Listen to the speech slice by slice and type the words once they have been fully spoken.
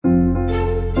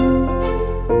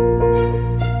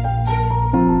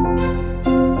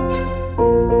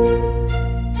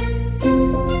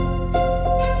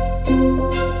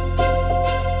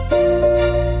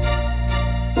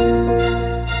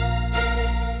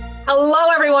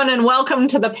Hello, everyone, and welcome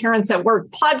to the Parents at Work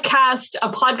podcast, a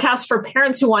podcast for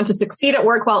parents who want to succeed at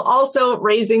work while also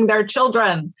raising their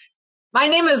children. My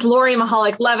name is Lori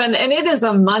Mahalik-Levin, and it is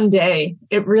a Monday.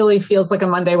 It really feels like a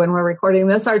Monday when we're recording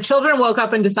this. Our children woke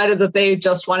up and decided that they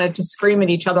just wanted to scream at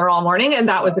each other all morning, and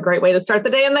that was a great way to start the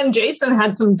day. And then Jason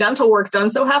had some dental work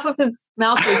done, so half of his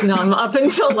mouth was numb up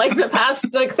until the past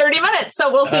 30 minutes.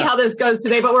 So we'll see how this goes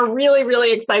today, but we're really,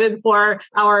 really excited for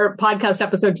our podcast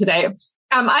episode today.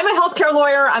 I'm a healthcare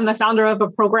lawyer. I'm the founder of a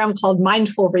program called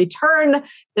Mindful Return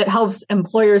that helps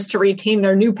employers to retain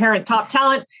their new parent top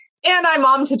talent. And I'm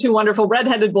mom to two wonderful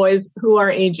redheaded boys who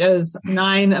are ages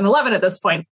 9 and 11 at this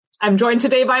point. I'm joined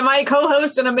today by my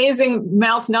co-host and amazing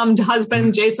mouth-numbed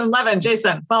husband, Jason Levin.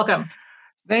 Jason, welcome.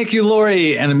 Thank you,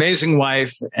 Lori, an amazing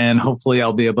wife. And hopefully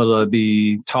I'll be able to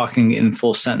be talking in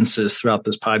full sentences throughout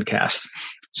this podcast.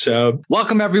 So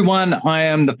welcome, everyone. I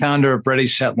am the founder of Ready,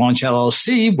 Set, Launch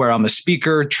LLC, where I'm a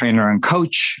speaker, trainer, and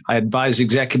coach. I advise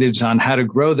executives on how to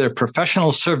grow their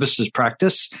professional services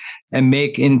practice and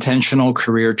make intentional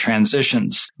career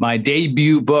transitions. My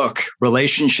debut book,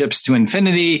 Relationships to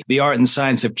Infinity, The Art and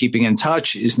Science of Keeping in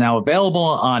Touch, is now available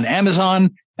on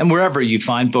Amazon and wherever you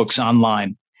find books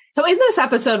online. So in this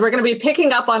episode, we're going to be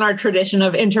picking up on our tradition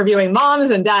of interviewing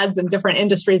moms and dads in different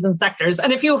industries and sectors.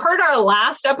 And if you heard our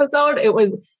last episode, it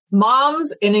was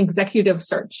moms in executive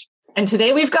search. And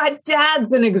today we've got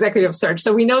dads in executive search.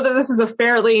 So we know that this is a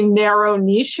fairly narrow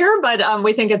niche here, but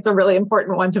we think it's a really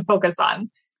important one to focus on.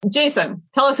 Jason,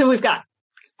 tell us who we've got.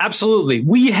 Absolutely.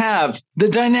 We have the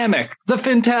dynamic, the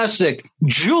fantastic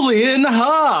Julian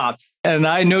Ha. And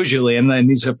I know Julian, and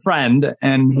he's a friend,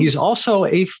 and he's also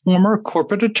a former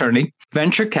corporate attorney,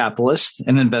 venture capitalist,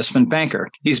 and investment banker.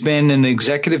 He's been an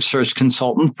executive search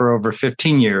consultant for over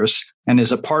 15 years and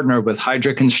is a partner with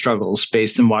Heidrick & Struggles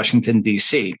based in Washington,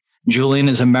 D.C. Julian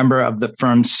is a member of the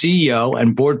firm's CEO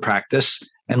and board practice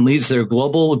and leads their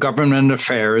global government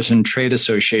affairs and trade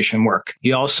association work.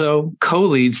 He also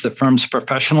co-leads the firm's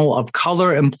Professional of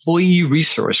Color Employee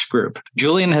Resource Group.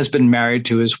 Julian has been married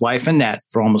to his wife, Annette,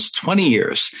 for almost 20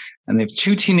 years, and they have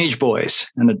 2 teenage boys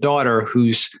and a daughter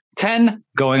who's 10,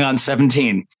 going on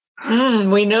 17.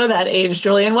 We know that age,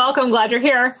 Julian. Welcome. Glad you're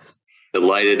here.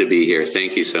 Delighted to be here.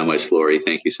 Thank you so much, Lori.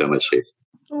 Thank you so much, Jason.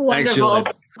 Wonderful. Thanks, Julian.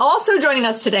 Also joining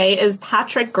us today is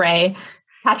Patrick Gray.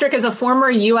 Patrick is a former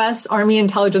U.S. Army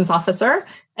intelligence officer,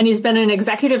 and he's been an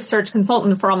executive search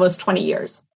consultant for almost 20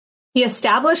 years. He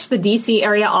established the D.C.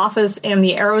 area office and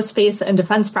the aerospace and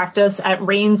defense practice at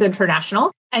Rains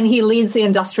International, and he leads the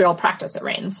industrial practice at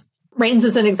Rains. Rains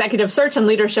is an executive search and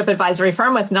leadership advisory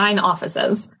firm with 9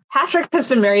 offices. Patrick has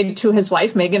been married to his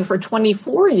wife, Megan, for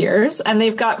 24 years, and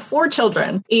they've got 4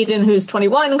 children. Aiden, who's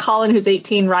 21, Colin, who's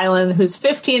 18, Rylan, who's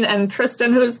 15, and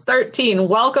Tristan, who's 13.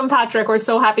 Welcome, Patrick. We're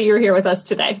so happy you're here with us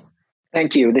today.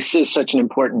 Thank you. This is such an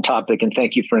important topic, and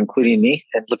thank you for including me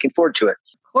and looking forward to it.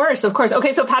 Of course.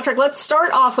 Okay, so Patrick, let's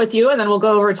start off with you, and then we'll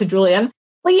go over to Julian.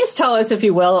 Please tell us, if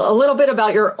you will, a little bit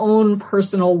about your own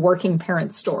personal working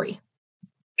parent story.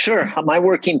 Sure. My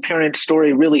working parent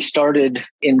story really started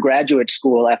in graduate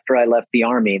school after I left the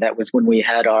Army. That was when we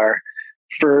had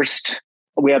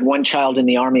we had 1 child in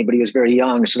the Army, but he was very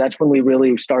young. So that's when we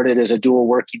really started as a dual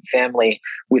working family,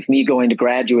 with me going to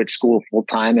graduate school full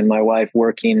time and my wife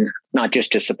working not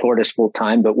just to support us full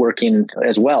time, but working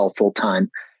as well full time.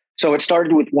 So it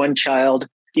started with 1 child. A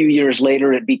few years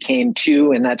later, it became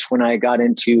 2. And that's when I got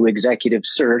into executive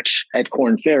search at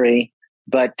Korn Ferry.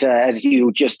 But as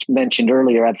you just mentioned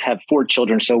earlier, I've had 4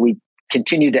 children. So we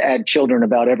continued to add children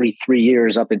about every 3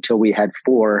 years up until we had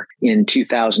 4 in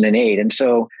 2008. And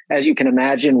so, as you can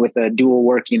imagine, with a dual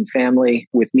working family,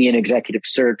 with me in executive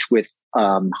search, with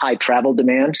high travel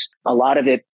demands, a lot of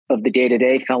it of the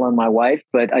day-to-day fell on my wife.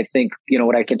 But I think,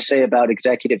 what I can say about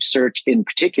executive search in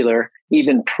particular,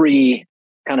 even pre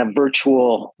kind of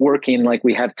virtual working like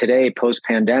we have today,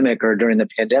 post-pandemic or during the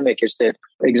pandemic, is that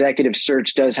executive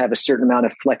search does have a certain amount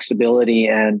of flexibility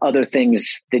and other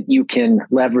things that you can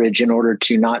leverage in order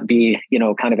to not be,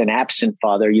 kind of an absent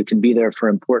father. You can be there for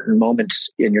important moments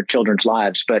in your children's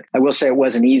lives. But I will say it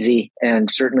wasn't easy. And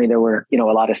certainly there were, a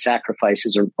lot of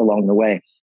sacrifices along the way.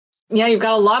 Yeah, you've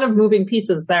got a lot of moving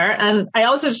pieces there. And I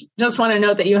also just want to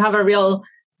note that you have a real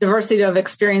diversity of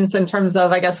experience in terms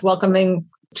of, I guess, welcoming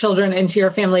children into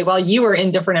your family while you were in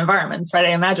different environments, right? I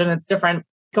imagine it's different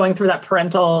going through that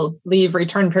parental leave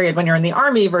return period when you're in the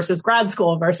Army versus grad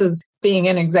school versus being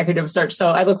in executive search. So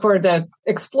I look forward to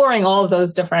exploring all of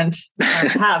those different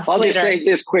paths. I'll just say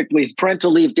this quickly.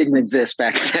 Parental leave didn't exist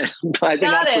back then. But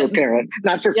not for a parent,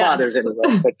 not for fathers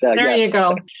anyway. But, there you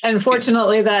go. And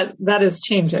fortunately that is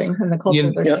changing and the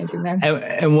cultures are changing there.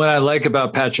 And what I like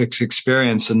about Patrick's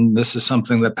experience, and this is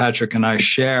something that Patrick and I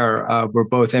share, we're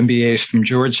both MBAs from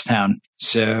Georgetown.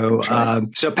 So,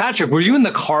 so Patrick, were you in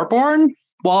the car barn?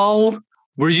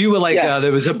 Were you like, yes.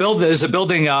 There's a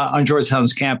building on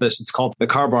Georgetown's campus. It's called the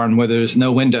Car Barn where there's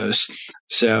no windows.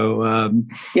 So,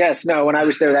 yes, no, when I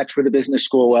was there, that's where the business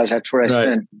school was. That's where I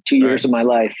spent 2 years of my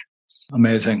life.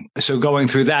 Amazing. So going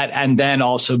through that and then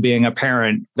also being a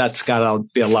parent, that's got to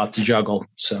be a lot to juggle.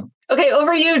 So, okay,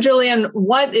 over to you, Julian.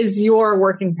 What is your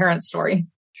working parent story?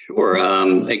 Sure.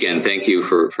 Again, thank you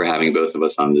for having both of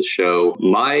us on this show.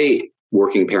 My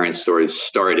working parent story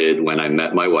started when I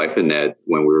met my wife, Annette,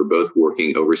 when we were both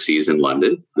working overseas in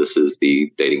London. This is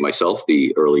dating myself,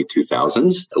 the early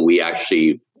 2000s. We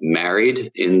actually married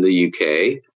in the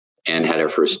UK and had our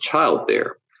first child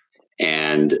there.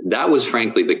 And that was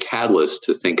frankly the catalyst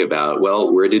to think about,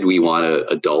 well, where did we want to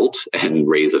adult and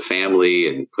raise a family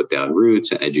and put down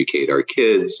roots and educate our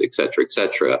kids, et cetera, et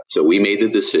cetera. So we made the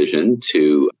decision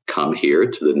to come here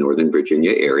to the Northern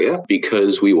Virginia area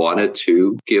because we wanted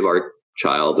to give our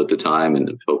child at the time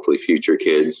and hopefully future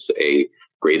kids a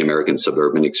great American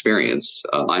suburban experience.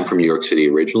 I'm from New York City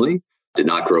originally. Did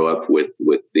not grow up with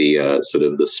the sort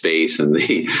of the space and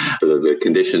the sort of the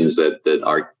conditions that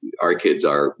our kids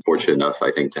are fortunate enough,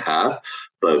 I think, to have.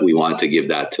 But we wanted to give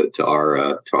that to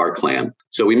our clan.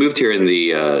 So we moved here in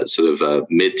the sort of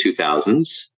mid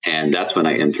 2000s, and that's when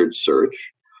I entered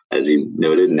search. As you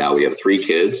noted, now we have 3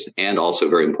 kids, and also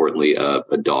very importantly, a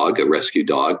dog, a rescue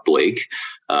dog, Blake,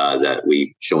 that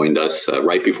we joined us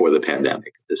right before the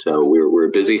pandemic. So we're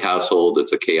a busy household.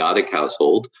 It's a chaotic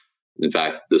household. In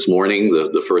fact, this morning,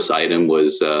 the first item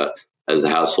was, as a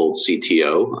household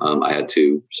CTO, I had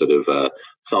to sort of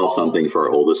solve something for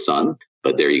our oldest son,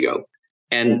 but there you go.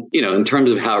 And, in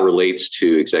terms of how it relates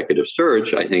to executive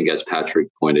search, I think as Patrick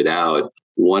pointed out,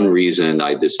 one reason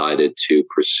I decided to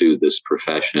pursue this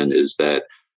profession is that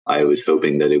I was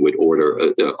hoping that it would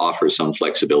offer some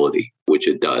flexibility, which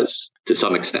it does to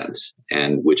some extent,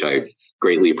 and which I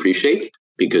greatly appreciate.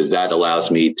 Because that allows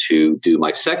me to do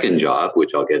my second job,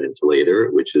 which I'll get into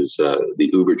later, which is the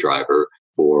Uber driver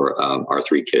for our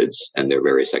 3 kids and their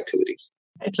various activities.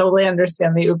 I totally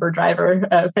understand the Uber driver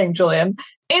thing, Julian.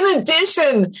 In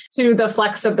addition to the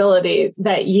flexibility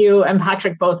that you and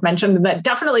Patrick both mentioned, that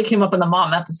definitely came up in the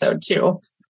mom episode too.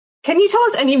 Can you tell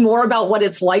us any more about what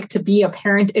it's like to be a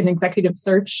parent in executive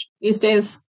search these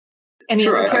days? Any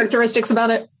other characteristics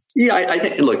about it? Yeah, I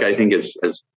think as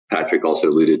Patrick also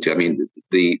alluded to, I mean,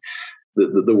 the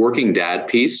working dad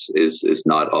piece is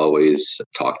not always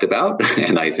talked about.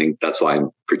 And I think that's why I'm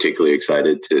particularly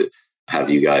excited to have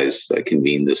you guys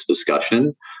convene this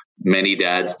discussion. Many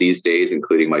dads these days,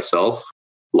 including myself,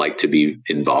 like to be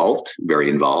involved, very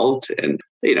involved, and,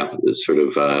 sort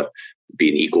of be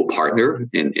an equal partner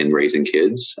in raising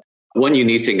kids. One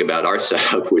unique thing about our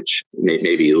setup, which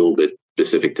may be a little bit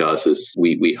specific to us, is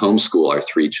we homeschool our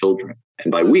 3 children.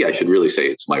 And by we, I should really say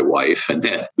it's my wife,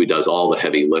 Annette, who does all the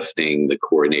heavy lifting, the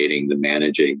coordinating, the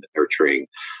managing, the nurturing.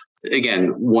 Again,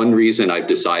 one reason I've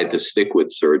decided to stick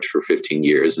with search for 15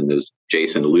 years, and as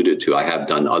Jason alluded to, I have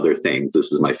done other things.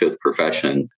 This is my 5th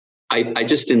profession. I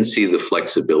just didn't see the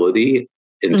flexibility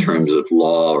in terms of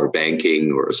law or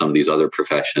banking or some of these other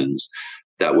professions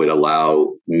that would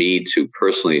allow me to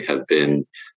personally have been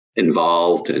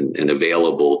involved and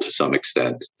available to some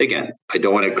extent. Again, I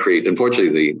don't want to create,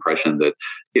 unfortunately, the impression that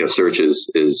search is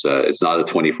it's not a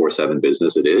 24/7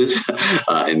 business. It is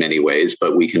in many ways,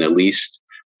 but we can at least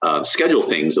schedule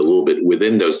things a little bit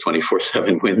within those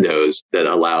 24/7 windows that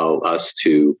allow us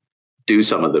to do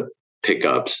some of the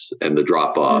pickups and the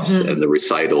drop-offs and the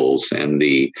recitals and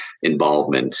the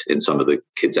involvement in some of the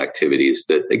kids' activities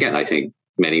that, again, I think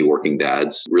many working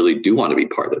dads really do want to be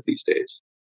part of these days.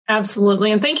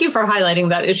 Absolutely. And thank you for highlighting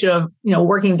that issue of,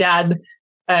 working dad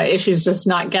issues just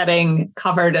not getting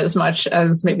covered as much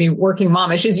as maybe working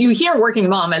mom issues. You hear working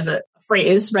mom as a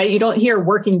phrase, right? You don't hear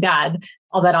working dad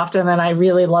all that often. And I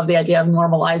really love the idea of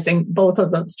normalizing both of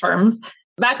those terms.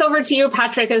 Back over to you,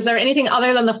 Patrick. Is there anything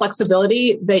other than the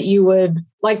flexibility that you would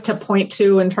like to point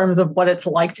to in terms of what it's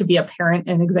like to be a parent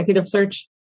in executive search?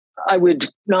 I would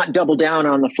not double down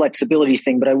on the flexibility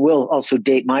thing, but I will also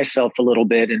date myself a little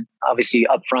bit. And obviously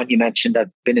up front, you mentioned I've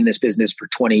been in this business for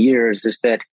 20 years, is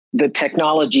that the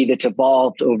technology that's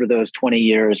evolved over those 20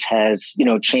 years has,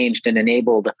 changed and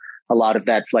enabled a lot of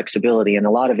that flexibility. And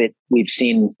a lot of it we've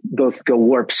seen go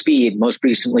warp speed, most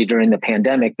recently during the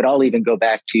pandemic, but I'll even go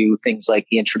back to things like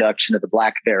the introduction of the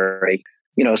BlackBerry,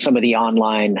 some of the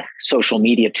online social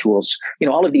media tools.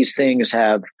 All of these things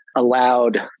have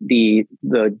allowed the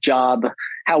job,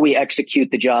 how we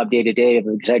execute the job day to day of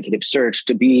executive search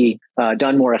to be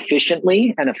done more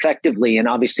efficiently and effectively. And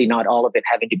obviously not all of it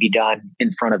having to be done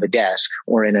in front of a desk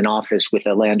or in an office with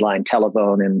a landline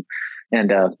telephone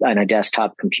and a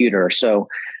desktop computer. So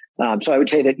I would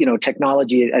say that,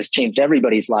 technology has changed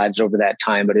everybody's lives over that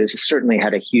time, but it has certainly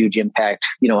had a huge impact,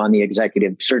 on the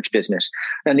executive search business.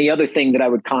 And the other thing that I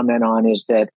would comment on is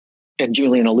that, and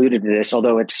Julian alluded to this,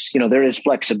 although it's, there is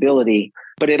flexibility,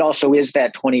 but it also is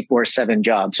that 24/7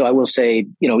 job. So I will say,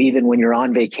 even when you're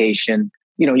on vacation,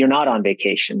 you're not on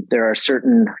vacation. There are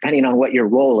certain, depending on what your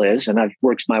role is, and I've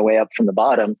worked my way up from the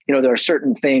bottom, there are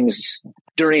certain things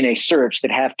during a search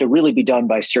that have to really be done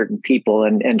by certain people.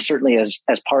 And certainly as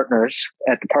partners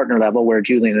at the partner level where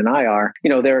Julian and I are,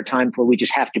 there are times where we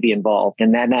just have to be involved,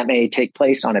 and then that may take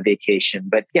place on a vacation,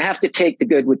 but you have to take the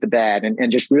good with the bad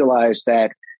and just realize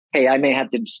that, hey, I may have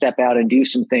to step out and do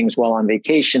some things while on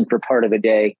vacation for part of a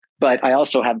day, but I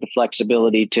also have the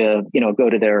flexibility to, go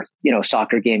to their,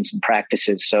 soccer games and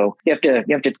practices. So you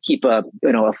have to keep a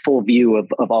full view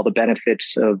of all the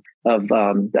benefits of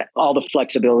all the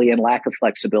flexibility and lack of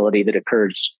flexibility that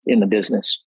occurs in the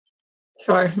business.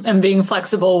 Sure. And being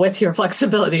flexible with your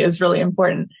flexibility is really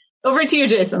important. Over to you,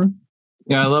 Jason.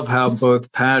 Yeah, I love how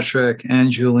both Patrick and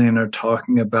Julian are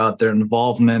talking about their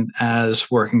involvement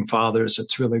as working fathers.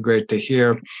 It's really great to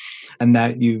hear. And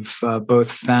that you've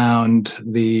both found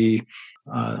the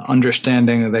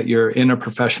understanding that you're in a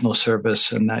professional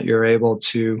service and that you're able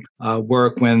to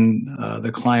work when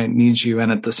the client needs you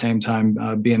and at the same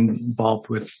time be involved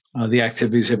with the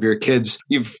activities of your kids.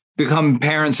 You've become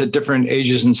parents at different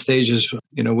ages and stages,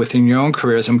 within your own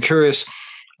careers. I'm curious,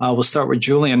 we'll start with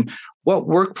Julian. What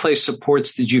workplace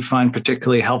supports did you find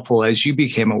particularly helpful as you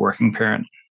became a working parent?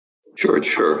 Sure.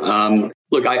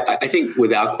 Look, I think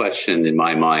without question in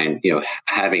my mind,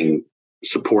 having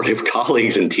supportive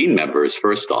colleagues and team members,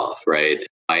 first off, right?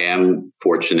 I am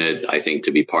fortunate, I think,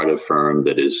 to be part of a firm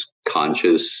that is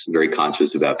very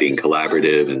conscious about being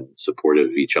collaborative and supportive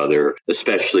of each other,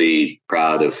 especially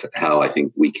proud of how I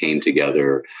think we came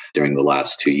together during the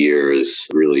last 2 years,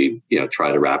 really,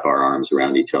 try to wrap our arms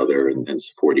around each other and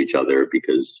support each other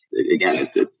because, again,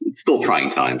 it's still trying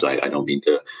times. I don't mean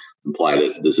to imply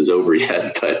that this is over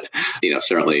yet, but,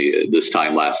 certainly this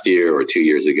time last year or 2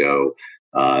 years ago,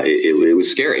 it was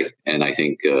scary. And I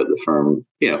think the firm,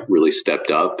 really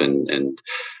stepped up and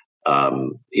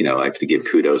I have to give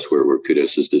kudos where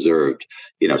kudos is deserved.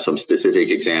 Some specific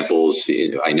examples,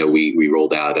 I know we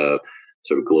rolled out a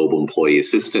sort of global employee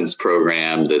assistance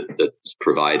program that's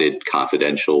provided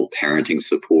confidential parenting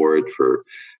support for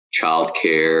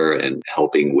childcare and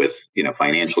helping with,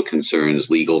 financial concerns,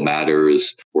 legal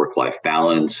matters, work-life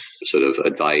balance, sort of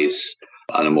advice.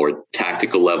 On a more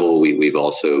tactical level, we've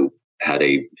also had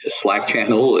a Slack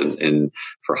channel and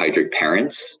for Heidrick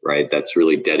Parents, right? That's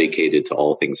really dedicated to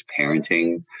all things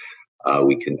parenting.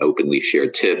 We can openly share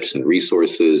tips and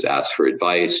resources, ask for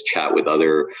advice, chat with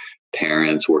other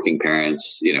parents, working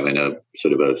parents, in a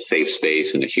sort of a safe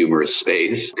space and a humorous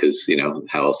space, because,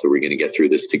 how else are we going to get through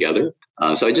this together?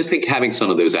 So I just think having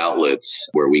some of those outlets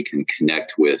where we can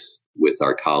connect with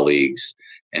our colleagues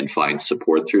and find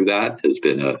support through that has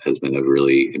been a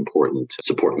really important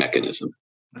support mechanism.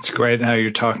 That's great how you're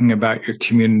talking about your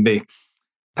community.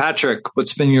 Patrick,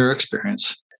 what's been your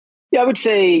experience? Yeah, I would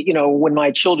say, when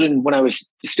I was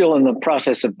still in the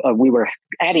process of we were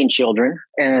adding children,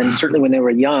 and certainly when they were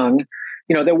young,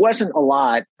 there wasn't a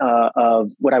lot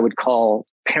of what I would call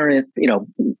parent,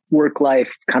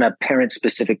 work-life kind of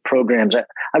parent-specific programs.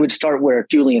 I would start where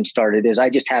Julian started, is I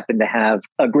just happened to have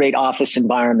a great office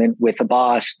environment with a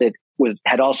boss that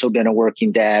had also been a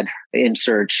working dad in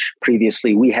search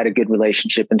previously. We had a good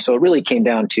relationship. And so it really came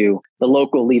down to the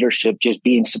local leadership just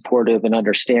being supportive and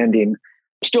understanding,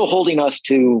 still holding us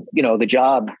to, the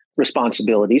job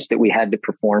responsibilities that we had to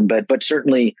perform. But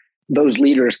certainly those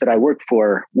leaders that I worked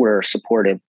for were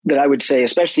supportive. That I would say,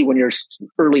 especially when you're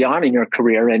early on in your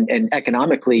career and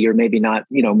economically, you're maybe not,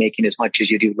 making as much as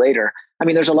you do later. I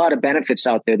mean, there's a lot of benefits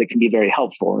out there that can be very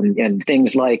helpful and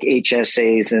things like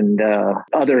HSAs and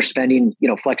other spending,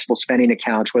 flexible spending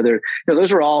accounts, whether,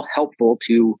 those are all helpful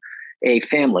to a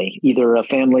family, either a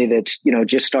family that's,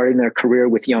 just starting their career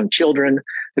with young children,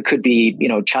 It could be,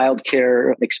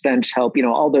 childcare expense help,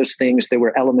 all those things. There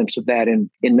were elements of that in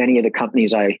many of the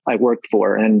companies I worked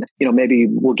for. And, maybe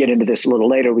we'll get into this a little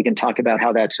later. We can talk about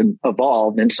how that's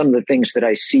evolved. And some of the things that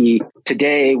I see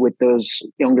today with those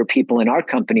younger people in our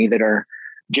company that are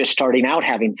just starting out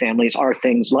having families are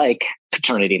things like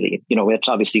paternity leave. It's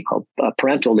obviously called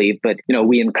parental leave, but,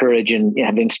 we encourage and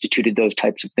have instituted those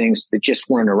types of things that just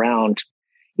weren't around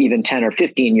even 10 or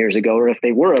 15 years ago, or if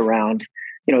they were around,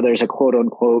 there's a quote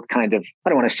unquote kind of, I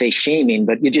don't want to say shaming,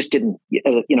 but you just didn't,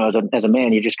 as a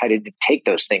man, you just kind of didn't take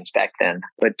those things back then.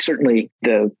 But certainly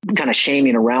the kind of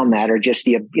shaming around that, or just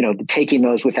the taking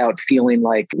those without feeling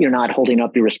like you're not holding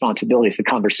up your responsibilities. The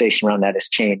conversation around that has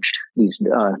changed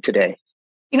today.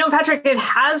 Patrick, it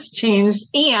has changed,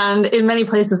 and in many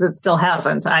places it still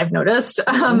hasn't, I've noticed.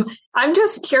 I'm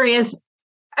just curious,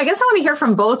 I guess I want to hear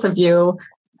from both of you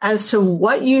as to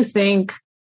what you think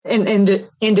an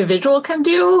individual can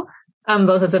do,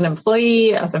 both as an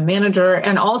employee, as a manager,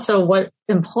 and also what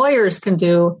employers can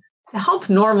do to help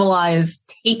normalize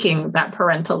taking that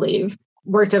parental leave.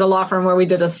 Worked at a law firm where we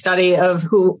did a study of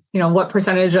what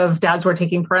percentage of dads were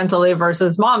taking parental leave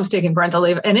versus moms taking parental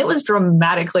leave. And it was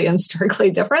dramatically and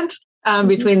starkly different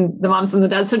between the moms and the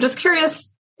dads. So just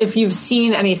curious if you've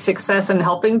seen any success in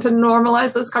helping to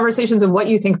normalize those conversations and what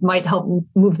you think might help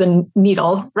move the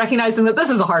needle, recognizing that this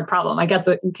is a hard problem. I get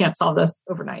that you can't solve this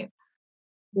overnight.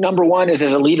 Number one is,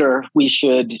 as a leader, we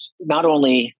should not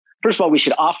only, first of all, we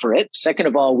should offer it. Second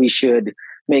of all, we should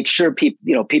make sure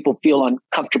people feel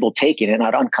uncomfortable taking it,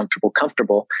 not uncomfortable,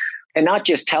 comfortable, and not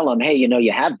just tell them, hey,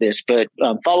 you have this, but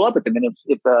follow up with them. And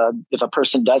if a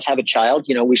person does have a child,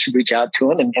 we should reach out to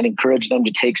them and encourage them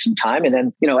to take some time. And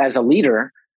then, as a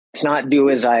leader, it's not do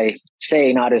as I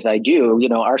say, not as I do.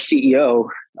 Our CEO,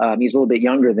 he's a little bit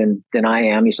younger than I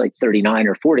am. He's like 39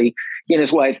 or 40. He and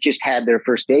his wife just had their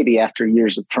first baby after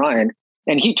years of trying,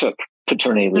 and he took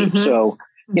paternity leave. Mm-hmm. So,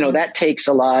 that takes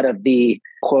a lot of the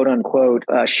quote unquote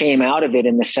shame out of it,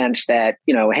 in the sense that,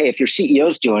 hey, if your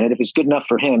CEO's doing it, if it's good enough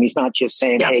for him, he's not just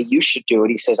saying, hey, you should do it.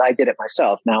 He says, I did it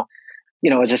myself. Now,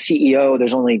 as a CEO,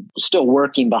 there's only still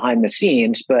working behind the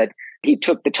scenes, but he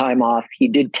took the time off. He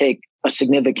did take a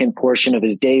significant portion of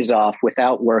his days off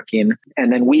without working.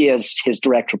 And then we, as his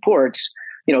direct reports,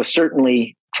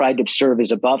 certainly tried to serve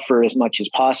as a buffer as much as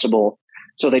possible,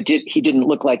 so that he didn't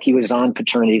look like he was on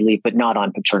paternity leave, but not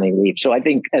on paternity leave. So I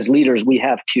think as leaders, we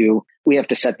have to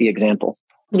set the example.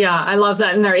 Yeah, I love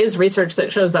that. And there is research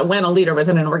that shows that when a leader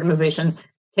within an organization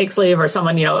takes leave, or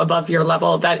someone, above your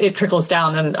level, that it trickles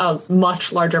down, and a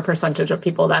much larger percentage of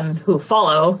people then who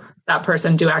follow that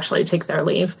person do actually take their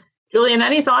leave. Julian,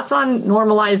 any thoughts on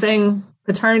normalizing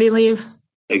paternity leave?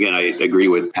 Again, I agree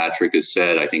with Patrick has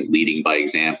said. I think leading by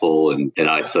example. And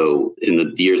so in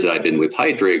the years that I've been with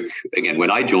Heidrick, again,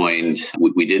 when I joined,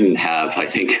 we didn't have, I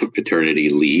think, paternity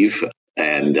leave.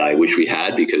 And I wish we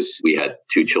had, because we had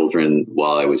 2 children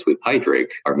while I was with Heidrick,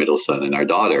 our middle son and our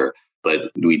daughter.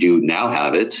 But we do now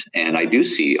have it. And I do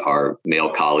see our male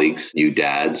colleagues, new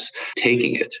dads,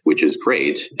 taking it, which is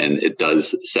great. And it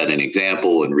does set an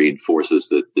example and reinforces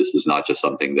that this is not just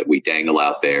something that we dangle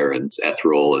out there and it's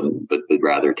ethereal, but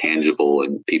rather tangible,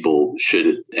 and people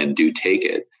should and do take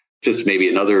it. Just maybe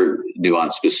another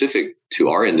nuance specific to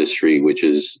our industry, which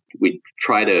is we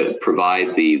try to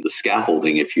provide the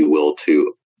scaffolding, if you will,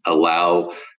 to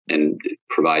allow and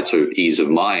provide sort of ease of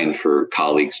mind for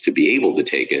colleagues to be able to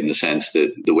take it, in the sense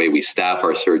that the way we staff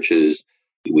our searches,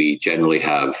 we generally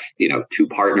have, 2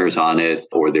 partners on it,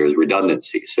 or there's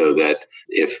redundancy, so that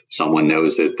if someone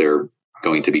knows that they're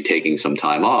going to be taking some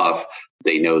time off,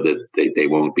 they know that they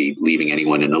won't be leaving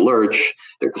anyone in the lurch,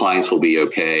 their clients will be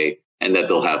okay, and that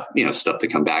they'll have, stuff to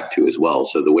come back to as well.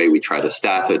 So the way we try to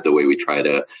staff it, the way we try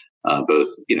to both,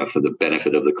 for the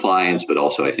benefit of the clients, but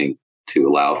also I think to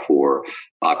allow for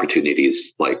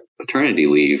opportunities like paternity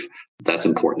leave, that's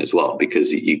important as well,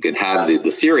 because you can have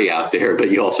the theory out there, but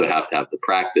you also have to have the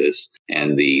practice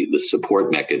and the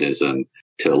support mechanism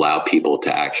to allow people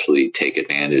to actually take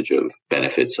advantage of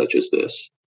benefits such as this.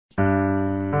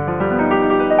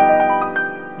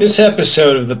 This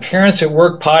episode of the Parents at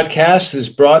Work podcast is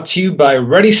brought to you by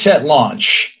Ready, Set,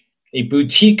 Launch, a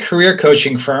boutique career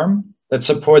coaching firm that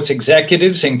supports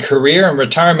executives in career and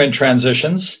retirement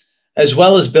transitions, as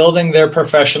well as building their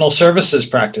professional services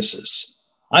practices.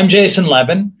 I'm Jason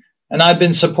Levin, and I've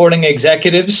been supporting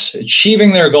executives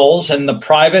achieving their goals in the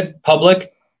private,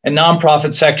 public, and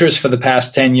nonprofit sectors for the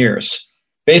past 10 years.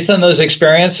 Based on those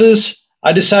experiences,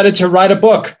 I decided to write a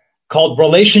book called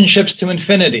Relationships to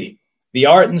Infinity: The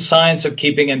Art and Science of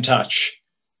Keeping in Touch.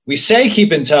 We say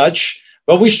keep in touch,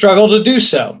 but we struggle to do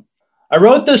so. I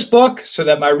wrote this book so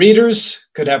that my readers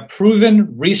could have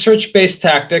proven research-based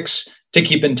tactics to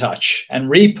keep in touch and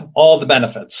reap all the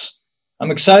benefits. I'm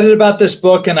excited about this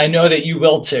book, and I know that you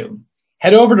will too.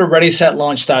 Head over to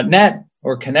ReadySetLaunch.net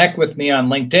or connect with me on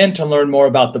LinkedIn to learn more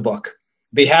about the book.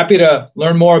 Be happy to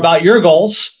learn more about your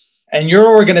goals and your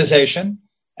organization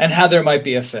and how there might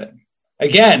be a fit.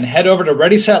 Again, head over to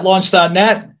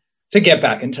ReadySetLaunch.net to get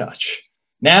back in touch.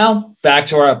 Now, back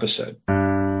to our episode.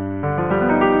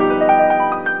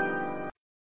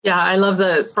 Yeah, I love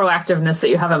the proactiveness that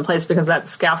you have in place, because that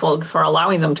scaffold for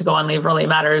allowing them to go on leave really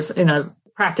matters in a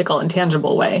practical and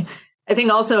tangible way. I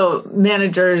think also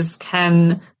managers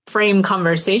can frame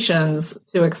conversations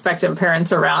to expectant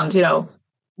parents around,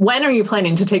 when are you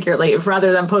planning to take your leave,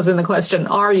 rather than posing the question,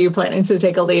 are you planning to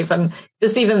take a leave? And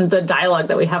just even the dialogue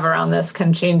that we have around this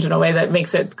can change in a way that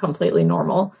makes it completely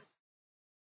normal.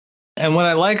 And what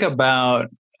I like about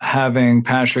having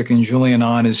Patrick and Julian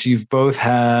on is you've both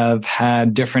have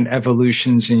had different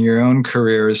evolutions in your own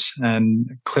careers,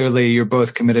 and clearly you're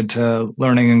both committed to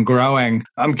learning and growing.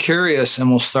 I'm curious,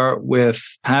 and we'll start with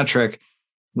Patrick.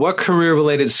 What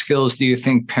career-related skills do you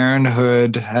think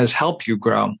parenthood has helped you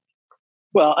grow?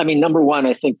 Well, I mean, number one,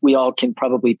 I think we all can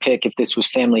probably pick, if this was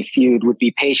Family Feud, would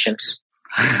be patience.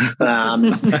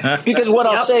 Because what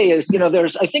I'll say is, and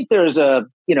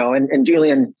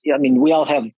Julian, I mean, we all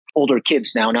have older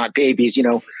kids now, not babies.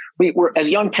 We're as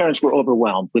young parents, we're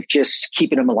overwhelmed with just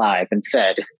keeping them alive and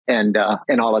fed and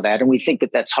all of that. And we think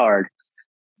that that's hard,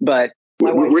 but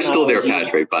we're still there,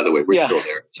 Patrick, by the way, we're still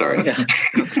there. Sorry. Yeah.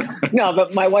 No,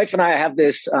 but my wife and I have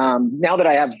this, now that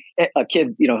I have a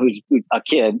kid, who's a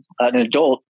kid, an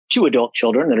adult, 2 adult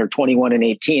children that are 21 and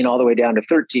 18, all the way down to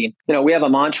 13. We have a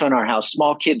mantra in our house: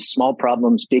 small kids, small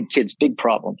problems; big kids, big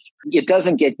problems. It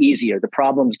doesn't get easier. The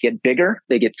problems get bigger.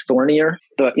 They get thornier.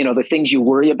 The things you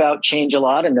worry about change a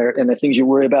lot, and the things you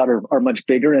worry about are much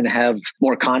bigger and have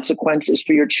more consequences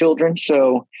for your children.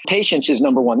 So patience is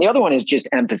number one. The other one is just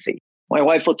empathy. My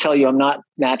wife will tell you I'm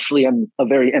a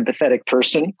very empathetic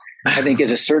person. I think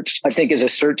as a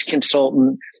search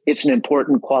consultant, it's an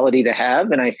important quality to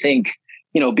have. And I think,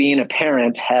 being a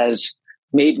parent has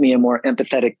made me a more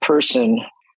empathetic person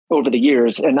over the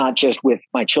years, and not just with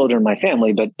my children, my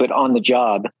family, but on the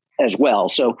job as well.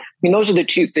 So, those are the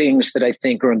two things that I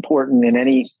think are important in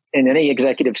any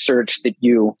executive search that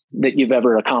you've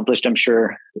ever accomplished. I'm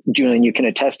sure, Julian, you can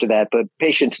attest to that, but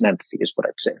patience and empathy is what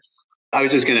I'd say. I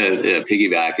was just going to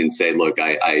piggyback and say, look,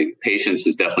 patience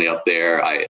is definitely up there.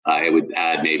 I would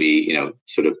add maybe,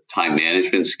 sort of time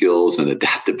management skills and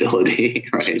adaptability,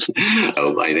 right?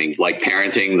 I think, like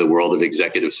parenting, the world of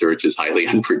executive search is highly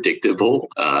unpredictable.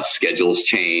 Schedules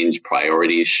change,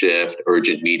 priorities shift,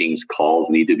 urgent meetings, calls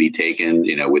need to be taken,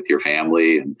 with your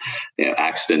family, and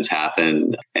accidents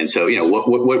happen. And so,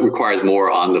 what requires more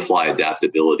on-the-fly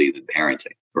adaptability than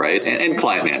parenting? Right. And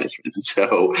client management.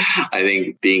 So I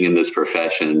think being in this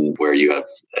profession where you have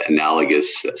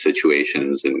analogous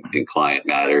situations in client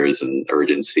matters and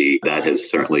urgency, that has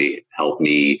certainly helped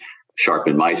me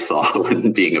sharpen my saw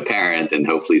when being a parent, and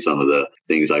hopefully some of the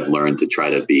things I've learned to try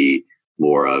to be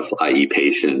more of, i.e.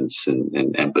 patience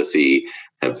and empathy,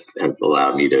 have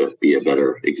allowed me to be a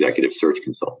better executive search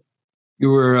consultant. You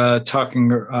were talking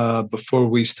before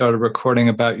we started recording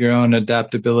about your own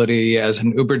adaptability as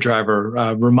an Uber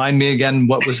driver. Remind me again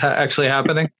what was actually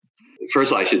happening?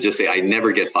 First of all, I should just say I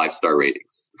never get 5-star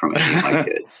ratings from any of my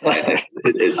kids.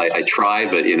 I try,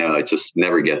 but I just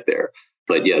never get there.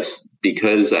 But yes,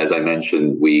 because as I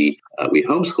mentioned, we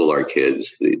homeschool our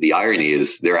kids. The irony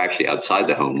is they're actually outside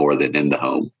the home more than in the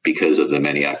home because of the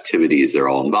many activities they're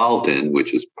all involved in,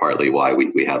 which is partly why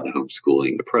we have the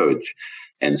homeschooling approach.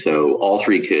 And so all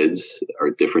 3 kids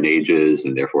are different ages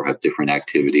and therefore have different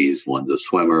activities. One's a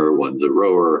swimmer, one's a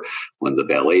rower, one's a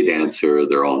ballet dancer.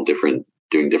 They're all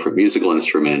doing different musical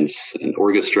instruments and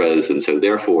orchestras. And so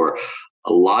therefore,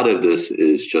 a lot of this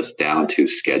is just down to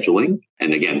scheduling.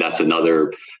 And again, that's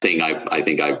another thing I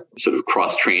think I've sort of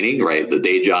cross-training, right? The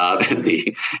day job and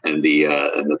the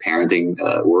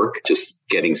parenting work, just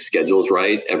getting schedules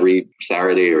right. Every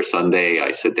Saturday or Sunday,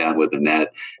 I sit down with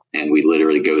Annette and we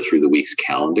literally go through the week's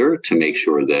calendar to make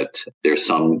sure that there's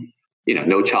some,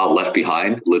 no child left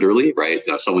behind, literally, right?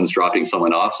 Someone's dropping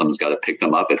someone off. Someone's got to pick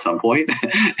them up at some point.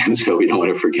 And so we don't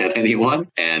want to forget anyone.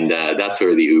 And that's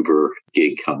where the Uber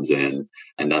gig comes in.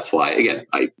 And that's why, again,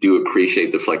 I do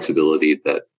appreciate the flexibility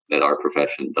that our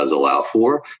profession does allow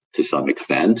for to some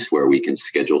extent, where we can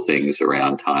schedule things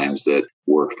around times that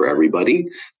work for everybody.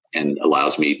 And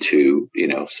allows me to,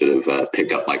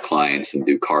 pick up my clients and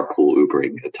do carpool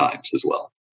Ubering at times as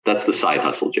well. That's the side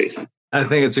hustle, Jason. I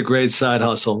think it's a great side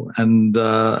hustle. And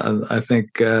I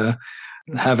think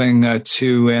Having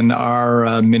two in our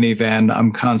minivan,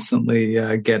 I'm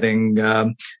constantly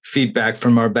getting feedback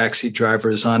from our backseat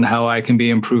drivers on how I can be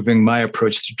improving my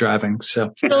approach to driving.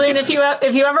 So, Julian, if you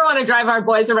ever want to drive our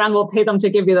boys around, we'll pay them to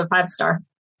give you the 5-star.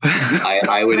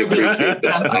 I would appreciate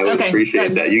that. I would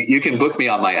appreciate that. You can book me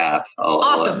on my app.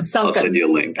 Awesome. Sounds I'll good. Send you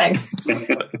a link. Thanks.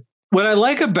 What I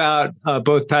like about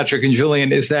both Patrick and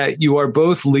Julian is that you are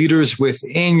both leaders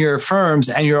within your firms,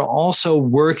 and you're also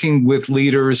working with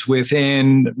leaders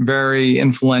within very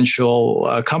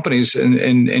influential companies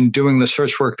in doing the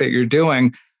search work that you're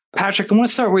doing. Patrick, I want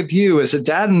to start with you. As a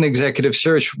dad in executive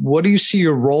search, what do you see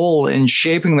your role in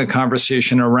shaping the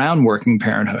conversation around working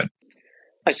parenthood?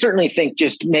 I certainly think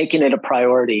just making it a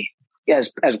priority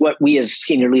as what we as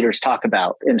senior leaders talk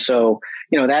about. And so,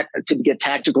 that to get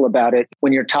tactical about it,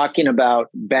 when you're talking about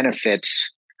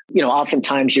benefits,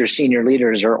 oftentimes your senior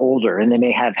leaders are older and they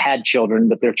may have had children,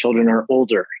 but their children are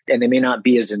older and they may not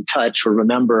be as in touch or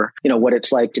remember, what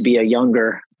it's like to be a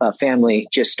younger family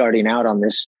just starting out on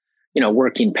this,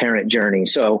 working parent journey.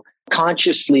 So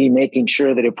consciously making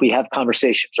sure that if we have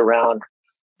conversations around,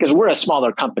 because we're a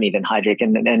smaller company than Heidrick,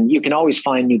 and you can always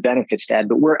find new benefits to add,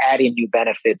 but we're adding new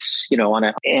benefits, on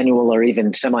an annual or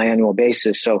even semi-annual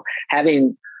basis. So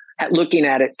looking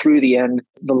at it through the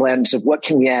lens of what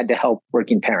can we add to help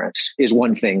working parents is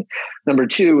one thing. Number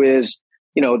two is,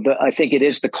 I think it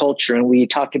is the culture, and we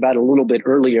talked about it a little bit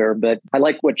earlier, but I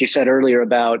like what you said earlier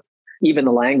about even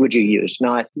the language you use,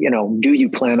 not, do you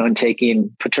plan on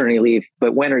taking paternity leave,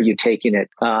 but when are you taking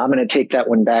it? I'm going to take that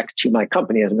one back to my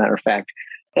company, as a matter of fact.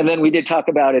 And then we did talk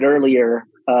about it earlier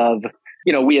of,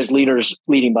 we as leaders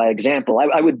leading by example.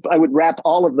 I would wrap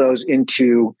all of those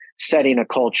into setting a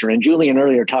culture. And Julian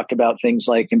earlier talked about things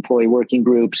like employee working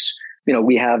groups.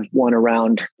 We have one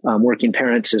around working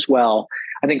parents as well.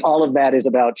 I think all of that is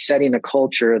about setting a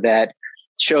culture that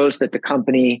shows that the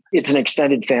company, it's an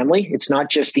extended family. It's not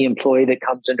just the employee that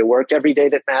comes into work every day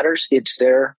that matters. It's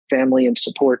their family and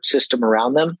support system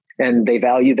around them. And they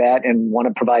value that and want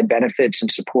to provide benefits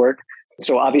and support.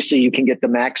 So obviously you can get the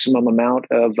maximum amount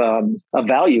of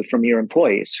value from your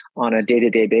employees on a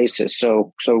day-to-day basis.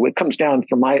 So it comes down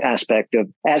from my aspect of,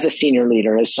 as a senior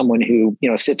leader, as someone who,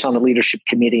 sits on the leadership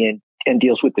committee and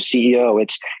deals with the CEO,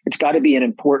 it's got to be an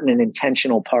important and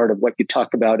intentional part of what you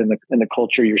talk about in the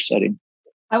culture you're setting.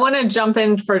 I want to jump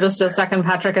in for just a second,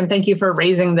 Patrick, and thank you for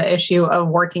raising the issue of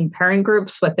working parent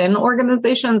groups within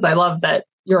organizations. I love that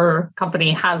your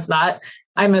company has that.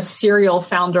 I'm a serial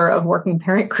founder of working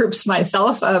parent groups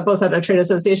myself, both at a trade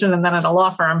association and then at a law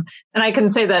firm. And I can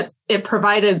say that it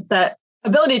provided that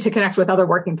ability to connect with other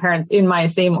working parents in my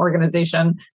same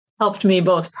organization, helped me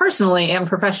both personally and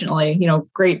professionally,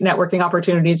 great networking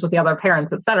opportunities with the other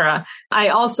parents, et cetera. I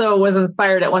also was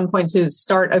inspired at one point to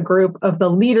start a group of the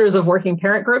leaders of working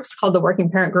parent groups called the Working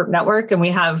Parent Group Network. And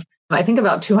we have, I think,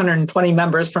 about 220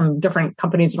 members from different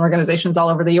companies and organizations all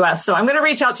over the US. So I'm going to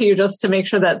reach out to you just to make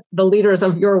sure that the leaders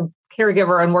of your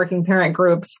caregiver and working parent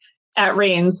groups at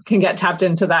Raines can get tapped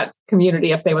into that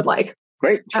community if they would like.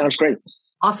 Great. Sounds great.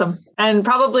 Awesome. And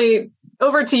probably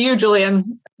over to you,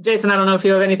 Julian. Jason, I don't know if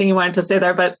you have anything you wanted to say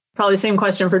there, but probably same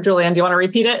question for Julian. Do you want to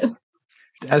repeat it?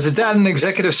 As a dad in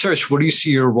executive search, what do you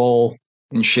see your role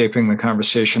in shaping the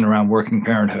conversation around working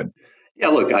parenthood? Yeah,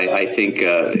 look, I think,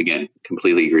 again,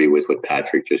 completely agree with what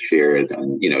Patrick just shared.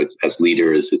 And, as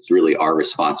leaders, it's really our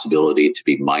responsibility to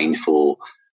be mindful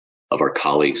of our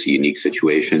colleagues' unique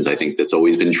situations. I think that's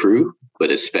always been true,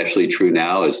 but especially true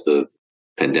now as the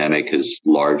pandemic has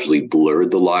largely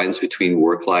blurred the lines between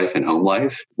work life and home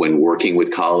life. When working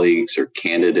with colleagues or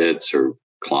candidates or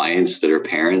clients that are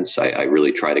parents, I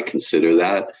really try to consider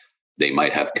that. They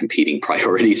might have competing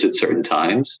priorities at certain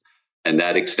times. And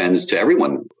that extends to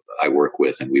everyone I work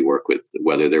with and we work with,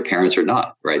 whether they're parents or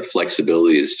not, right?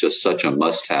 Flexibility is just such a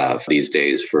must-have these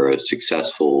days for a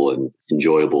successful and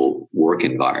enjoyable work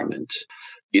environment.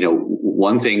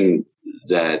 One thing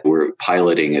that we're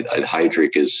piloting at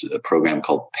Heidrick is a program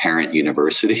called Parent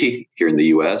University here in the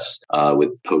U.S.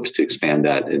 With hopes to expand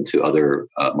that into other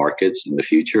markets in the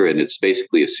future. And it's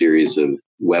basically a series of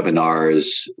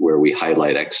webinars where we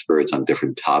highlight experts on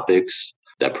different topics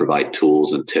that provide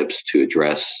tools and tips to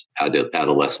address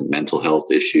adolescent mental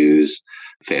health issues,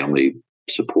 family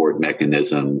support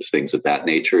mechanisms, things of that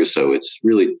nature. So it's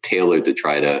really tailored to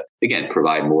try to, again,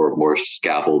 provide more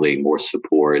scaffolding, more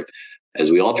support as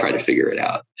we all try to figure it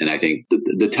out. And I think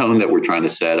the tone that we're trying to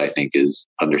set, I think, is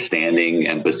understanding,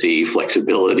 empathy,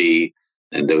 flexibility.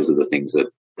 And those are the things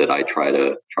that I try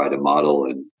to model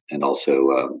and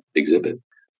also exhibit.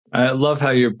 I love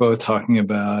how you're both talking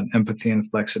about empathy and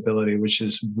flexibility, which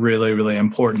is really, really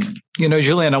important.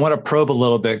 Julian, I want to probe a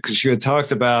little bit because you had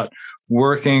talked about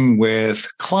working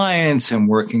with clients and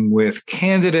working with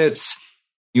candidates.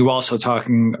 You were also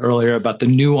talking earlier about the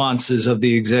nuances of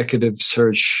the executive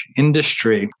search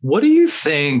industry. What do you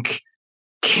think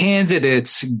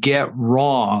candidates get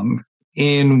wrong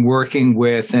in working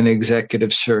with an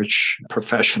executive search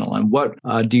professional? And what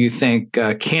do you think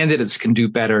candidates can do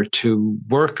better to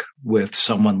work with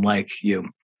someone like you?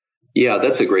 Yeah,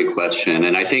 that's a great question.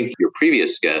 And I think your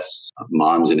previous guest,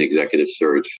 Moms in Executive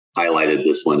Search, highlighted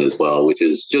this one as well, which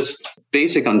is just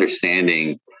basic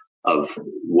understanding of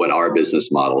what our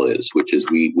business model is, which is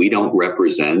we don't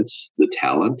represent the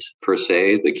talent per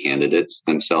se, the candidates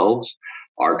themselves.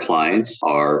 Our clients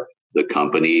are the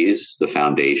companies, the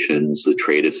foundations, the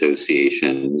trade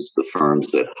associations, the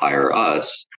firms that hire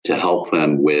us to help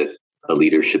them with a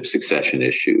leadership succession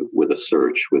issue, with a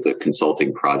search, with a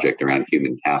consulting project around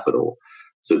human capital.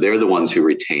 So they're the ones who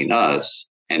retain us.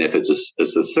 And if it's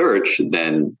a search,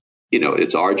 then,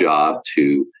 it's our job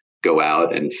to go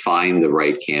out and find the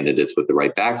right candidates with the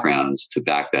right backgrounds to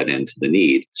back that into the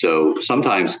need. So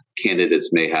sometimes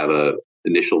candidates may have a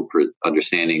initial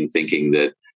understanding thinking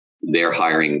that they're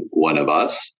hiring one of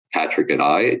us, Patrick and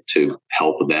I, to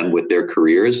help them with their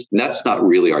careers. And that's not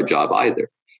really our job either.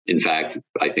 In fact,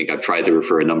 I think I've tried to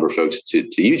refer a number of folks to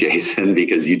you, Jason,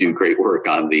 because you do great work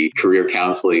on the career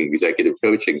counseling, executive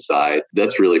coaching side.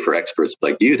 That's really for experts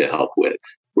like you to help with.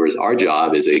 Whereas our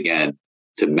job is, again,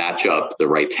 to match up the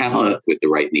right talent with the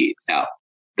right need. Now,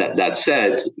 that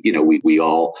said, we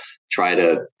all try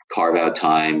to carve out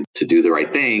time to do the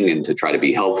right thing and to try to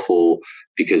be helpful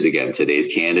because, again,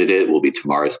 today's candidate will be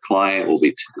tomorrow's client, will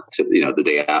be, the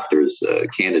day after's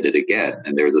candidate again.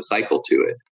 And there's a cycle to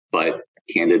it. But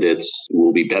candidates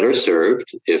will be better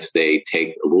served if they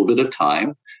take a little bit of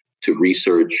time to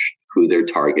research who they're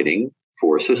targeting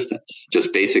for assistance.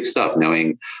 Just basic stuff,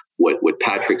 knowing what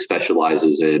Patrick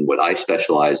specializes in, what I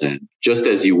specialize in. Just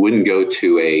as you wouldn't go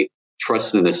to a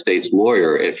trust and estates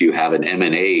lawyer if you have an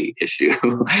M&A issue,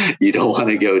 you don't want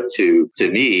to go to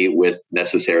me with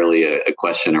necessarily a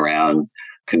question around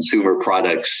consumer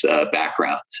products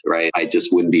background, right? I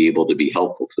just wouldn't be able to be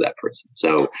helpful to that person.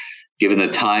 So given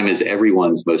that time is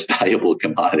everyone's most valuable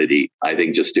commodity, I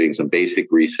think just doing some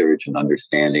basic research and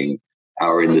understanding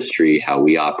our industry, how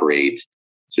we operate,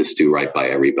 just do right by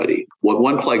everybody.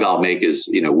 One plug I'll make is,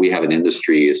 we have an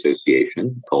industry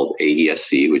association called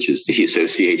AESC, which is the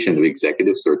Association of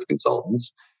Executive Search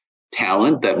Consultants.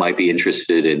 Talent that might be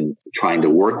interested in trying to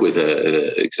work with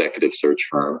an executive search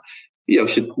firm,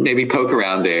 should maybe poke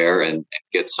around there and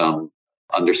get some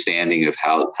understanding of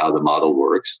how the model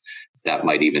works. That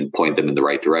might even point them in the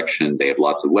right direction. They have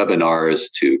lots of webinars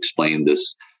to explain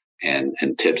this and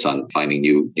tips on finding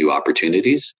new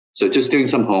opportunities. So just doing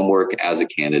some homework as a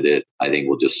candidate, I think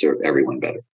will just serve everyone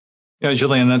better.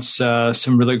 Julian, that's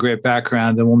some really great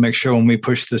background. And we'll make sure when we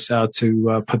push this out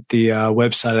to put the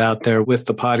website out there with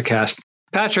the podcast.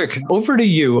 Patrick, over to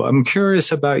you. I'm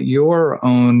curious about your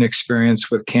own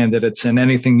experience with candidates and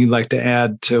anything you'd like to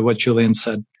add to what Julian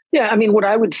said. Yeah, I mean, what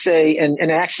I would say, and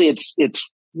actually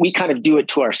it's we kind of do it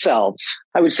to ourselves.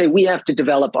 I would say we have to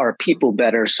develop our people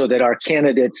better so that our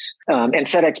candidates and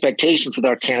set expectations with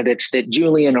our candidates that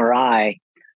Julian or I,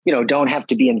 don't have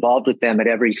to be involved with them at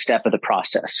every step of the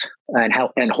process and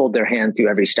hold their hand through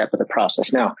every step of the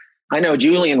process. Now, I know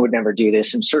Julian would never do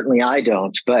this, and certainly I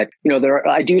don't. But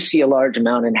I do see a large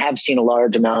amount and have seen a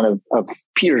large amount of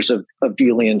peers of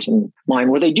Julian's and mine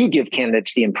where they do give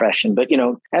candidates the impression. But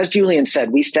as Julian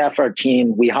said, we staff our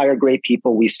team, we hire great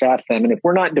people, we staff them, and if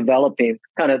we're not developing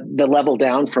kind of the level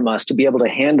down from us to be able to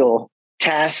handle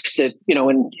tasks that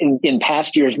in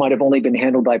past years might have only been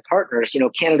handled by partners,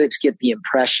 candidates get the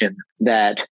impression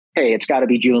that, hey, it's got to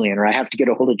be Julian, or I have to get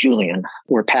a hold of Julian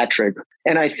or Patrick.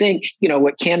 And I think,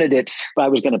 what candidates, if I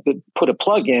was going to put a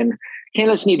plug in,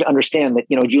 candidates need to understand that,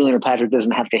 Julian or Patrick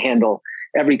doesn't have to handle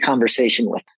every conversation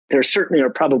with. There certainly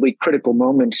are probably critical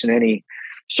moments in any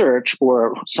search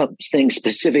or something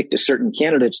specific to certain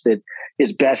candidates that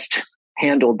is best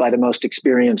handled by the most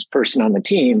experienced person on the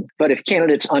team. But if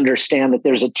candidates understand that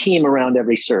there's a team around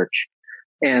every search,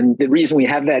 and the reason we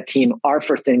have that team are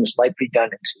for things like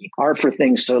redundancy, are for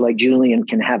things so like Julian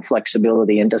can have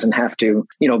flexibility and doesn't have to,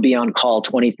 be on call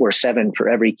 24/7 for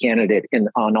every candidate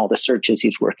on all the searches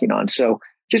he's working on. So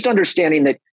just understanding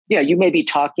that, you may be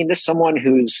talking to someone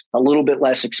who's a little bit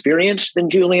less experienced than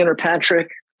Julian or Patrick,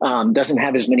 doesn't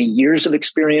have as many years of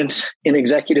experience in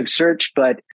executive search,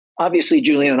 but obviously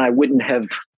Julian and I wouldn't have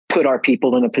put our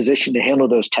people in a position to handle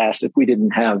those tasks if we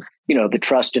didn't have, the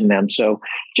trust in them. So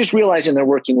just realizing they're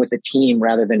working with a team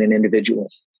rather than an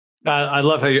individual. I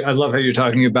love how you're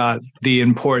talking about the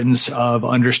importance of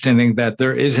understanding that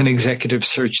there is an executive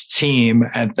search team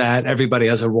and that everybody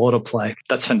has a role to play.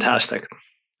 That's fantastic.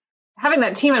 Having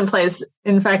that team in place,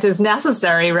 in fact, is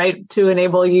necessary, right, to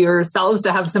enable yourselves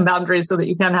to have some boundaries so that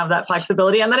you can have that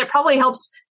flexibility. And then it probably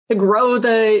helps to grow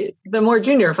the more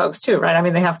junior folks too, right? I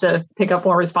mean, they have to pick up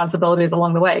more responsibilities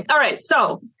along the way. All right.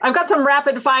 So I've got some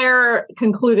rapid fire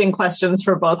concluding questions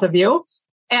for both of you.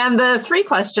 And the 3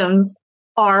 questions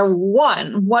are: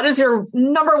 1, what is your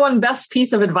number one best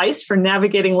piece of advice for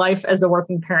navigating life as a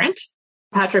working parent?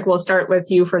 Patrick, we'll start with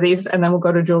you for these, and then we'll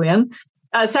go to Julian.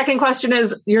 Second question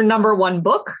is your number one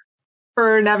book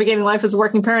for navigating life as a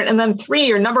working parent. And then 3,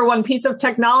 your number one piece of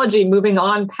technology, moving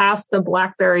on past the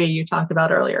BlackBerry you talked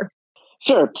about earlier.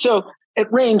 Sure. So at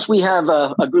Raines, we have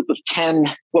a group of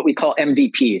 10, what we call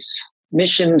MVPs,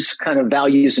 missions, kind of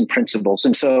values and principles.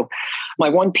 And so my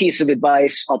one piece of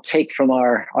advice I'll take from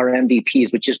our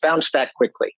MVPs, which is bounce back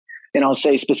quickly. And I'll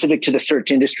say specific to the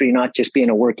search industry, not just being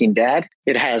a working dad,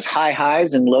 it has high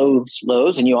highs and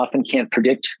lows, and you often can't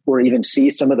predict or even see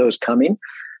some of those coming.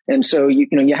 And so, you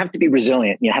have to be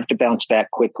resilient. You have to bounce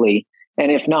back quickly.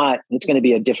 And if not, it's going to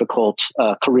be a difficult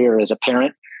career as a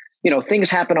parent. Things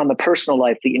happen on the personal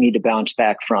life that you need to bounce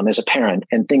back from as a parent,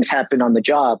 and things happen on the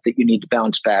job that you need to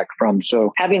bounce back from.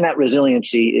 So having that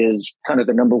resiliency is kind of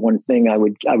the number one thing I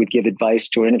would give advice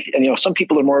to. And some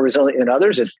people are more resilient than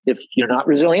others. If you're not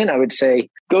resilient, I would say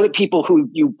go to people who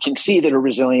you can see that are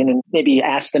resilient and maybe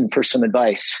ask them for some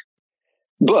advice.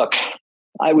 Book.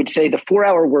 I would say the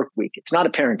 4-Hour Work Week. It's not a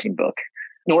parenting book,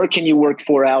 nor can you work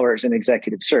 4 hours in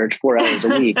executive search, 4 hours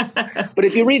a week. But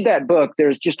if you read that book,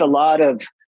 there's just a lot of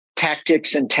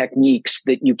tactics and techniques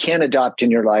that you can adopt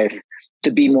in your life to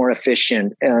be more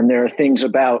efficient. And there are things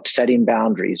about setting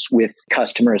boundaries with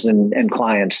customers and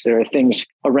clients. There are things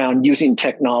around using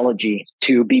technology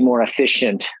to be more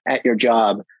efficient at your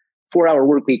job. 4-Hour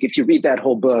Work Week, if you read that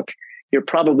whole book, you're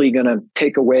probably going to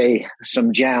take away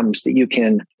some gems that you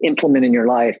can implement in your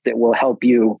life that will help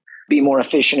you be more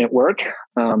efficient at work,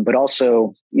 but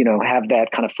also, have that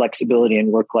kind of flexibility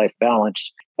and work-life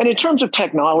balance. And in terms of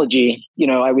technology,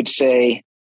 I would say,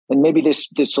 and maybe this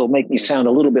will make me sound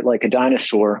a little bit like a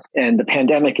dinosaur, and the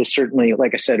pandemic has certainly,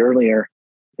 like I said earlier,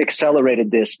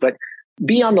 accelerated this, but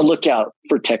be on the lookout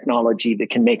for technology that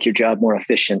can make your job more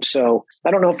efficient. So I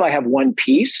don't know if I have one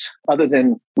piece other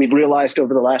than we've realized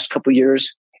over the last couple of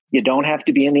years, you don't have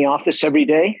to be in the office every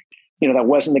day. That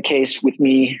wasn't the case with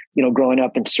me, growing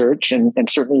up in search and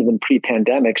certainly even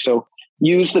pre-pandemic. So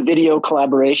use the video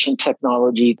collaboration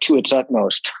technology to its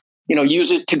utmost.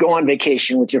 Use it to go on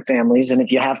vacation with your families. And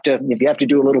if you have to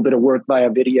do a little bit of work via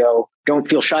video, don't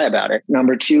feel shy about it.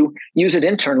 Number 2, use it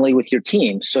internally with your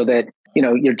team so that,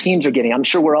 your teams are getting, I'm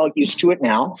sure we're all used to it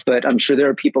now, but I'm sure there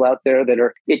are people out there that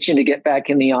are itching to get back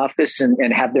in the office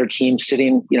and have their team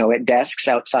sitting, at desks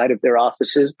outside of their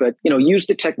offices. But, use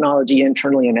the technology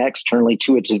internally and externally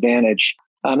to its advantage.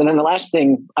 And then the last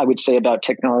thing I would say about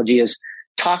technology is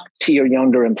talk to your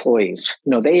younger employees.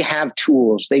 They have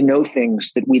tools. They know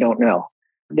things that we don't know.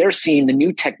 They're seeing the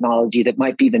new technology that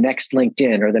might be the next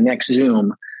LinkedIn or the next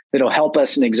Zoom that'll help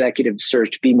us in executive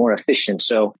search be more efficient.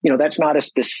 So, that's not a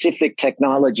specific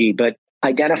technology, but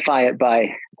identify it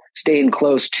by staying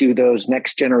close to those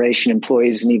next generation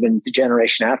employees and even the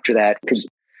generation after that, because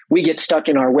we get stuck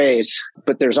in our ways,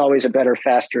 but there's always a better,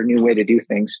 faster, new way to do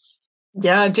things.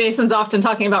 Yeah, Jason's often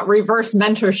talking about reverse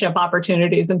mentorship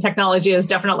opportunities, and technology is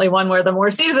definitely one where the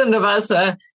more seasoned of us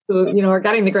who are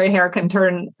getting the gray hair can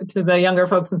turn to the younger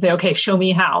folks and say, okay, show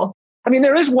me how. I mean,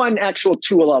 there is one actual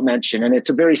tool I'll mention, and it's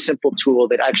a very simple tool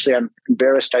that actually I'm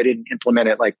embarrassed I didn't implement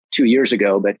it like 2 years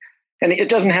ago, and it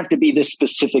doesn't have to be this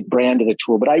specific brand of the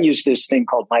tool, but I use this thing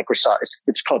called Microsoft.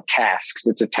 It's called Tasks.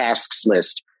 It's a tasks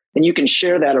list. And you can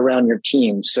share that around your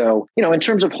team. So, in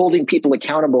terms of holding people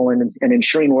accountable and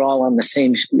ensuring we're all on the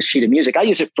same sheet of music, I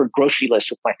use it for grocery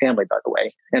lists with my family, by the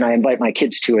way, and I invite my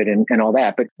kids to it and all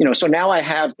that. But, so now I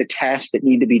have the tasks that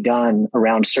need to be done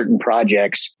around certain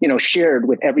projects, shared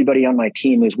with everybody on my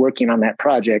team who's working on that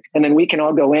project. And then we can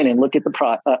all go in and look at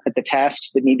the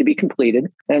tasks that need to be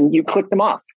completed, and you click them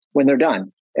off when they're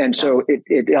done. And so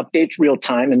it updates real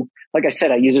time. And like I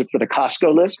said, I use it for the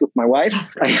Costco list with my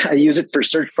wife. I use it for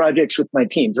search projects with my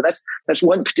team. So that's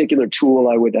one particular tool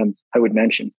I would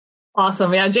mention.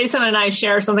 Awesome. Yeah. Jason and I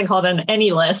share something called an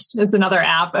AnyList. It's another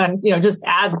app, and, just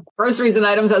add groceries and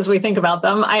items as we think about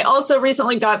them. I also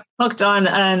recently got hooked on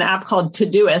an app called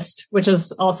Todoist, which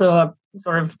is also a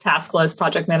sort of task list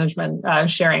project management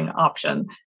sharing option.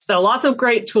 So lots of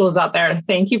great tools out there.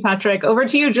 Thank you, Patrick. Over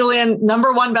to you, Julian.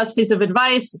 Number one best piece of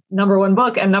advice, number one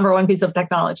book, and number one piece of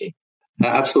technology.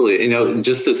 Absolutely.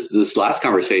 Just this last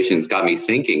conversation has got me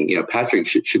thinking, Patrick,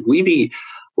 should we be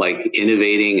like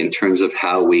innovating in terms of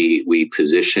how we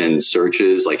position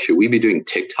searches? Like, should we be doing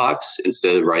TikToks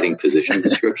instead of writing position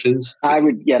descriptions? I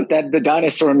would, the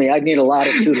dinosaur in me, I'd need a lot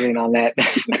of tutoring on that.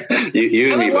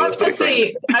 you and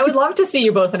I would love to see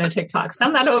you both in a TikTok.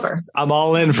 Send that over. I'm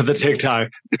all in for the TikTok.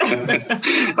 Of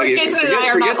course, Jason and I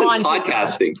are not on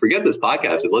podcasting. TikTok. Forget this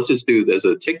podcasting. Let's just do this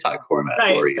as a TikTok format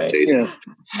for you, Jason.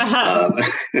 Yeah.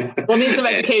 We'll need some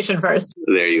education first.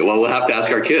 There you go. Well, we'll have to ask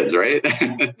our kids,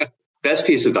 right? Best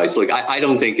piece of advice. Look, I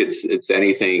don't think it's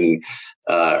anything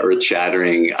earth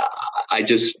shattering. I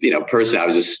just, personally, I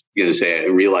was just going to say, I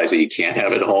realize that you can't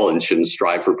have it all and shouldn't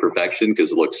strive for perfection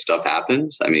because look, stuff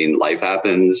happens. I mean, life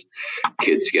happens.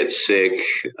 Kids get sick.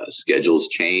 Schedules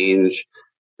change.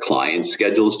 Clients'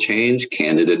 schedules change.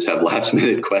 Candidates have last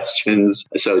minute questions.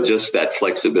 So just that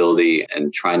flexibility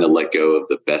and trying to let go of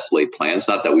the best laid plans.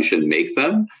 Not that we shouldn't make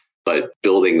them, but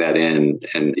building that in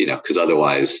and, because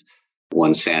otherwise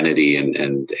one's sanity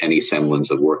and any semblance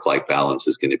of work-life balance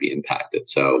is going to be impacted.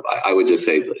 So I would just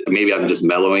say maybe I'm just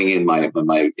mellowing in my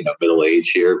middle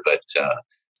age here, but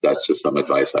that's just some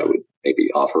advice I would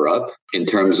maybe offer up. In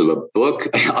terms of a book,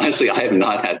 honestly, I have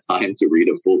not had time to read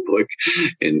a full book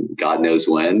in God knows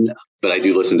when, but I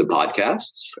do listen to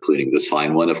podcasts, including this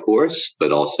fine one, of course,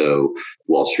 but also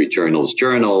Wall Street Journal's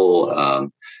Journal,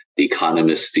 The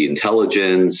Economist, The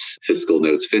Intelligence, Fiscal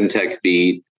Notes, FinTech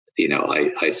Beat.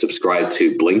 I subscribe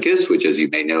to Blinkist, which, as you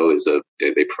may know,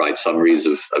 they provide summaries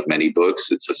of many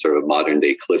books. It's a sort of modern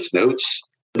day Cliff Notes.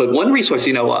 But one resource,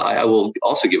 I will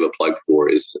also give a plug for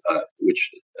is,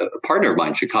 which a partner of mine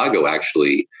in Chicago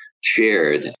actually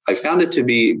shared. I found it to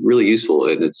be really useful,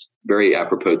 and it's very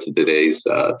apropos to today's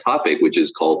topic, which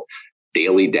is called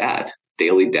Daily Dad,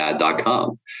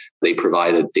 dailydad.com. They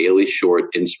provide a daily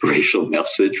short inspirational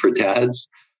message for dads.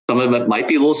 Some of it might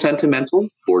be a little sentimental,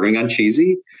 bordering on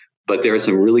cheesy, but there are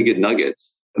some really good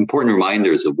nuggets, important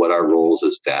reminders of what our roles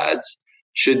as dads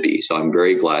should be. So I'm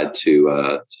very glad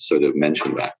to sort of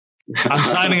mention that. I'm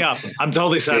signing up. I'm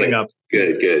totally signing up.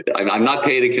 Good. I'm not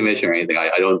paid a commission or anything.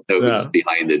 I don't know who's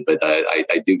behind it, but I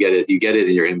do get it. You get it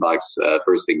in your inbox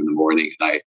first thing in the morning,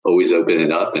 and I always open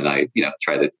it up and I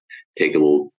try to take a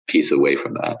little piece away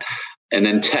from that. And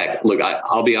then tech. Look,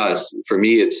 I'll be honest. For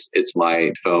me, it's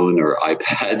my phone or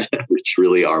iPad, which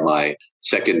really are my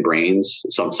second brains.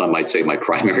 Some might say my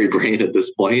primary brain at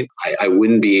this point. I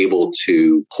wouldn't be able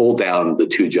to hold down the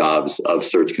two jobs of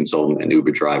search consultant and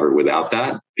Uber driver without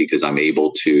that, because I'm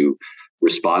able to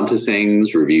respond to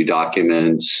things, review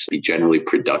documents, be generally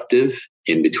productive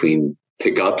in between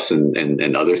pickups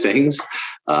and other things.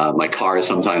 My car is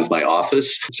sometimes my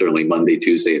office, certainly Monday,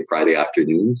 Tuesday, and Friday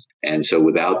afternoons. And so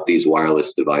without these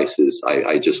wireless devices,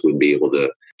 I just wouldn't be able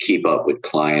to keep up with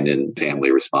client and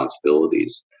family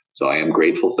responsibilities. So I am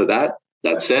grateful for that.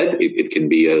 That said, it can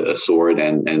be a sword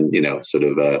and sort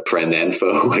of a friend and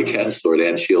foe, I guess, sword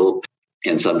and shield.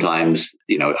 And sometimes,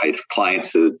 I have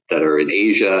clients that are in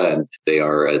Asia and they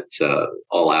are at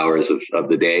all hours of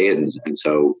the day. And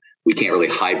so we can't really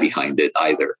hide behind it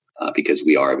either because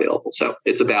we are available. So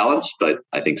it's a balance, but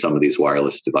I think some of these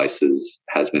wireless devices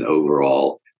has been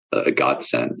overall a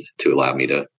godsend to allow me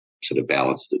to sort of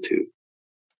balance the two.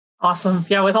 Awesome.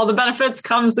 Yeah, with all the benefits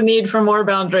comes the need for more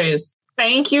boundaries.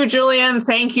 Thank you, Julian.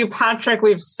 Thank you, Patrick.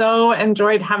 We've so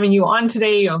enjoyed having you on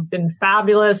today. You have been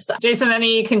fabulous. Jason,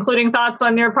 any concluding thoughts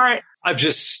on your part? I'm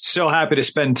just so happy to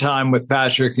spend time with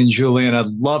Patrick and Julian. I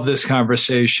love this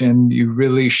conversation. You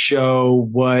really show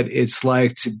what it's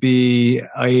like to be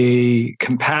a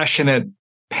compassionate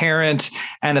parent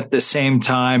and at the same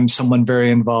time, someone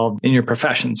very involved in your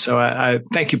profession. So I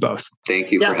thank you both.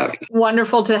 Thank you for having me.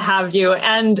 Wonderful to have you.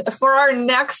 And for our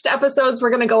next episodes,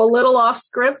 we're going to go a little off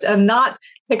script and not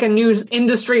pick a new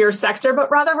industry or sector, but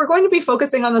rather we're going to be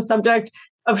focusing on the subject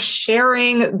of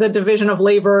sharing the division of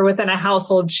labor within a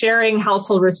household, sharing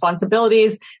household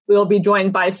responsibilities. We will be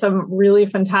joined by some really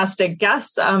fantastic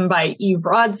guests, by Eve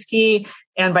Brodsky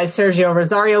and by Sergio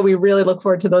Rosario. We really look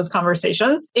forward to those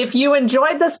conversations. If you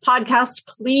enjoyed this podcast,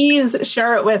 please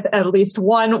share it with at least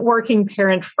one working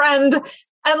parent friend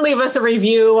and leave us a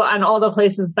review on all the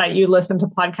places that you listen to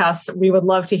podcasts. We would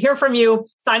love to hear from you.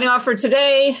 Signing off for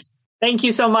today. Thank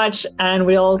you so much, and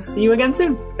we'll see you again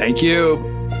soon. Thank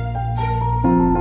you.